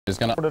Is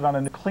going to put it on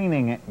a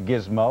cleaning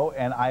gizmo,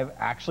 and I've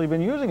actually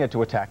been using it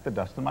to attack the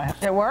dust in my house.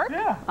 It works?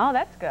 Yeah. Oh,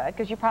 that's good,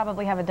 because you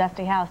probably have a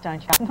dusty house,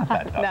 don't you?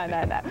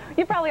 No.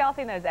 You've probably all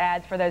seen those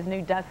ads for those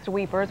new dust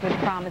sweepers, which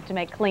promise to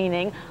make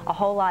cleaning a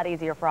whole lot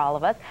easier for all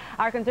of us.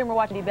 Our consumer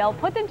watch, Wendy Bell,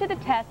 put them to the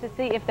test to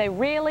see if they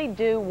really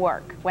do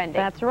work. Wendy.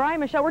 That's right,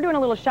 Michelle. We're doing a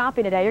little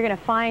shopping today. You're going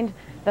to find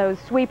those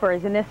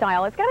sweepers in this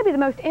aisle. It's got to be the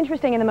most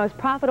interesting and the most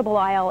profitable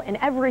aisle in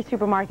every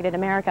supermarket in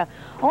America.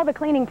 All the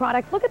cleaning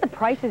products. Look at the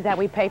prices that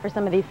we pay for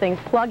some of these things.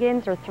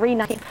 Plug-ins are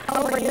 $3.99.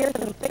 Over here,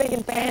 some spigot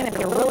and span if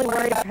you're really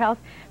worried about your house.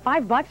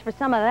 $5 for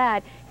some of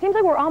that. Seems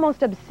like we're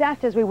almost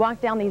obsessed as we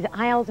walk down these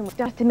aisles and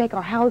just to make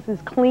our houses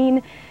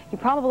clean. You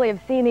probably have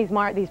seen these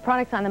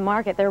products on the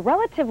market. They're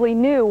relatively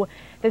new.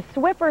 The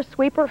Swiffer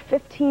Sweeper,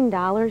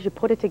 $15. You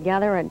put it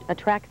together and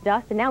attracts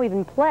dust. And now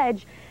even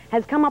Pledge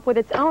has come up with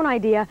its own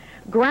idea.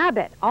 Grab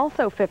It,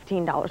 also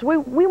 $15.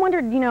 We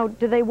wondered, you know,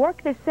 do they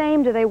work the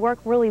same? Do they work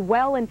really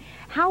well? And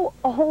how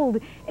old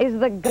is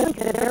the gunk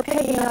that they're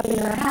picking up in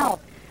their house?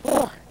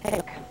 Ugh,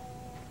 heck.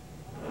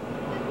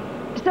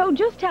 So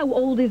just how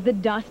old is the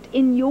dust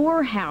in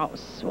your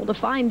house? Well, to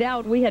find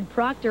out, we had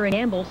Procter &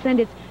 Gamble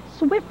send its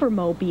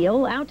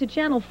Swiffermobile out to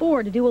Channel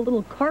 4 to do a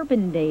little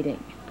carbon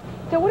dating.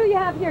 So what do you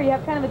have here? You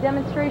have kind of a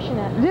demonstration.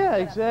 Yeah,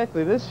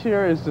 exactly. This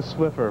here is the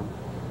Swiffer.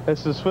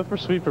 It's the Swiffer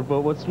Sweeper,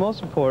 but what's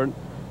most important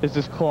is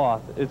this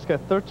cloth. It's got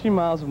 13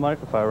 miles of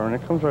microfiber, and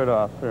it comes right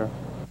off here.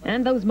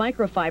 And those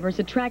microfibers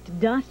attract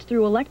dust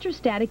through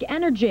electrostatic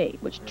energy,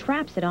 which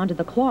traps it onto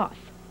the cloth.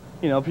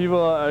 You know, people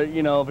are,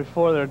 you know,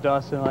 before they're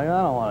dusting, like,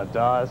 I don't want to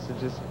dust.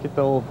 Just get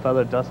the old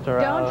feather duster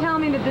out. Don't tell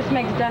me that this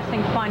makes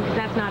dusting fun, because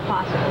that's not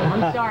possible.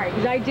 I'm sorry,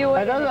 because I do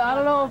it. I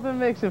don't know if it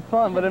makes it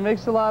fun, but it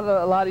makes it a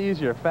lot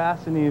easier,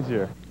 fast and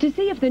easier. To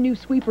see if the new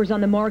sweepers on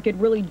the market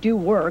really do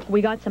work,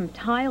 we got some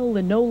tile,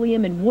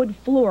 linoleum, and wood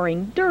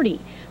flooring dirty.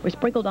 We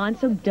sprinkled on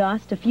some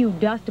dust, a few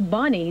dust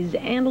bunnies,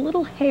 and a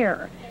little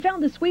hair.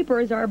 Found the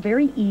sweepers are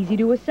very easy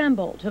to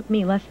assemble. Took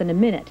me less than a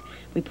minute.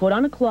 We put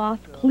on a cloth,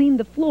 cleaned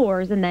the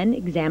floors, and then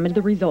examined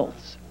the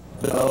results.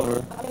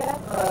 Over.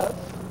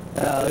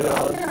 Yeah, look at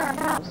all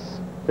this.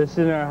 This is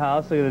in our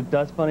house. Look at the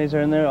dust bunnies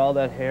are in there. All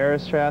that hair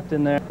is trapped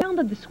in there. Found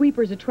that the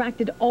sweepers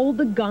attracted all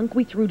the gunk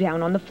we threw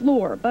down on the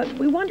floor, but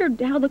we wondered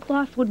how the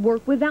cloth would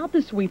work without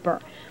the sweeper.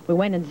 We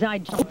went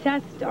inside to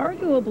test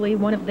arguably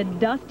one of the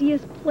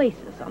dustiest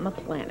places on the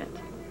planet.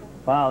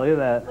 Wow, look at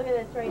that. Look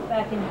at this right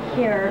back in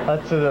here.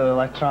 That's the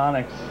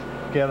electronics.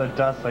 Gather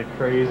dust like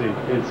crazy.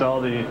 It's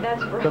all the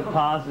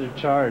positive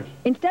charge.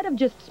 Instead of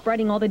just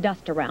spreading all the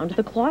dust around,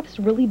 the cloths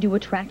really do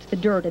attract the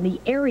dirt, and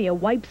the area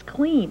wipes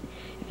clean.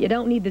 If you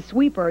don't need the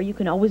sweeper, you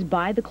can always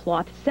buy the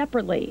cloth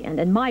separately, and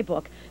in my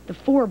book, the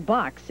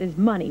 $4 is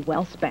money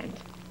well spent.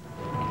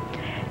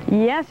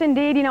 Yes,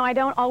 indeed. You know, I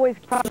don't always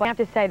probably have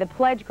to say the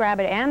Pledge, Grab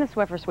It, and the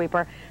Swiffer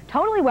Sweeper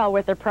totally well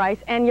worth their price.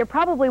 And you're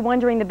probably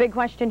wondering the big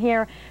question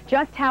here,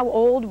 just how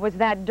old was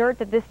that dirt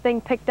that this thing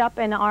picked up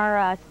in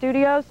our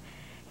studios?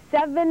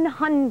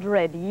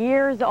 700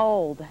 years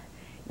old.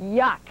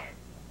 Yuck.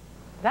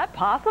 Is that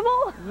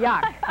possible?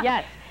 Yuck,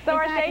 yes. So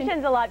our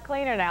station's a lot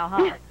cleaner now,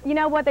 huh? You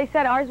know what they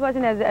said? Ours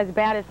wasn't as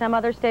bad as some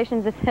other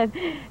stations. They said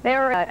they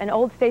were an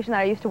old station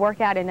that I used to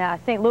work at in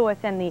St. Louis,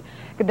 and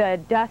the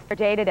dust are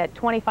dated at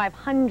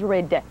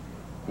 2,500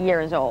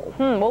 years old.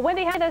 Well,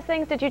 Wendy, how many of those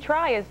things did you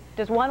try?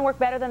 Does one work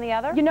better than the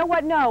other? You know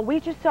what? No,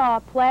 we just saw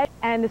Pledge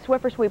and the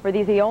Swiffer Sweeper.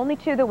 These are the only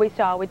two that we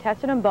saw. We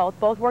tested them both.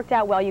 Both worked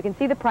out well. You can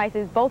see the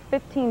prices, both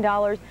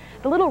 $15.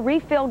 The little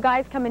refill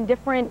guys come in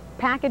different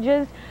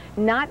packages.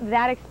 Not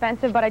that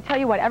expensive, but I tell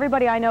you what,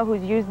 everybody I know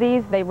who's used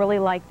these, they really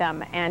like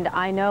them. And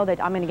I know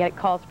that I'm going to get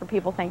calls for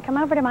people saying, come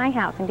over to my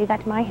house and do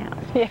that to my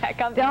house. Yeah,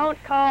 come.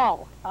 Don't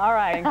call. All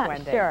right,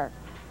 Wendy. Sure.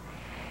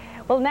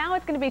 Well, now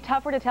it's going to be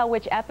tougher to tell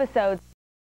which episodes